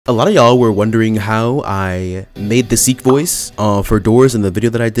A lot of y'all were wondering how I made the Seek voice for doors in the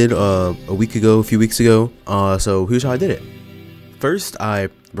video that I did a few weeks ago. So here's how I did it. First, I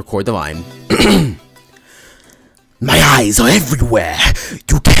record the line. My eyes are everywhere.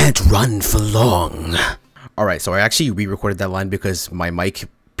 You can't run for long. Alright, so I actually re-recorded that line because my mic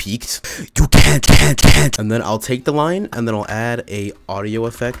peaked. You can't. And then I'll take the line and then I'll add a audio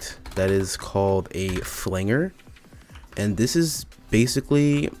effect that is called a flanger. And this is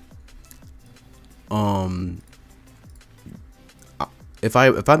basically if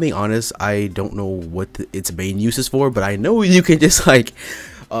I'm being honest, I don't know what its main use is for, but I know you can just like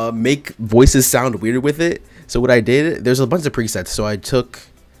make voices sound weird with it. So what I did, there's a bunch of presets. So I took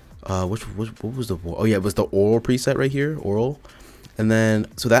what was the, oh yeah, it was the oral preset right here, oral. And then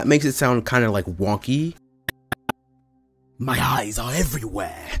so that makes it sound kind of like wonky. My eyes are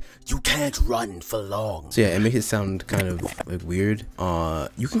everywhere. You can't run for long. So yeah, it makes it sound kind of like weird.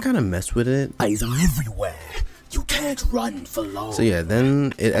 You can kind of mess with it. Eyes are everywhere. You can't run for long. So yeah,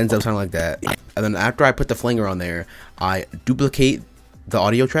 then it ends up sounding like that. And then after I put the flanger on there, I duplicate the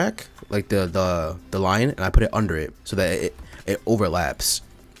audio track, like the line, and I put it under it so that it overlaps.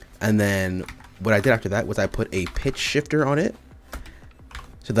 And then what I did after that was I put a pitch shifter on it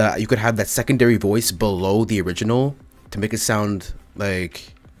so that you could have that secondary voice below the original to make it sound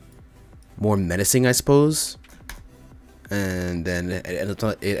like more menacing, I suppose. And then it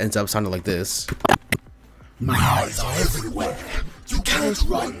ends up sounding like this. My eyes are everywhere. You can't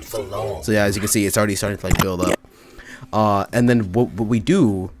run for long. So yeah, as you can see, it's already starting to like build up. And then what we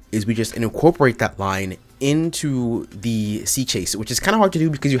do is we just incorporate that line into the sea chase, which is kind of hard to do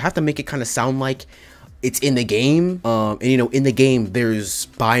because you have to make it kind of sound like it's in the game. And you know, in the game there's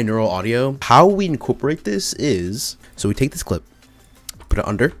binaural audio. How we incorporate this is, so we take this clip, put it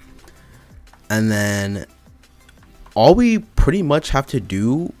under, and then all we pretty much have to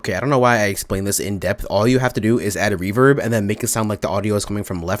do, okay, I don't know why I explained this in depth. All you have to do is add a reverb and then make it sound like the audio is coming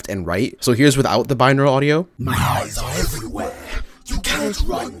from left and right. So here's without the binaural audio. My eyes are everywhere. You can't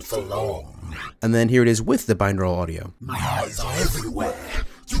run for long. And then here it is with the binaural audio. My eyes are everywhere.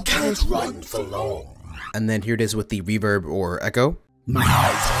 You can't run for long. And then here it is with the reverb or echo. My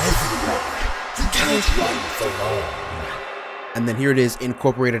eyes are everywhere. You can't run for long. And then here it is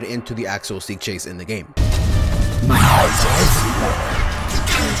incorporated into the actual Seek chase in the game. My eyes are everywhere. You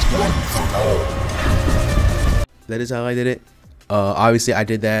can't run for long. That is how I did it. Obviously I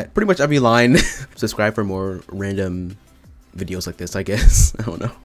did that pretty much every line. Subscribe for more random videos like this, I guess. I don't know.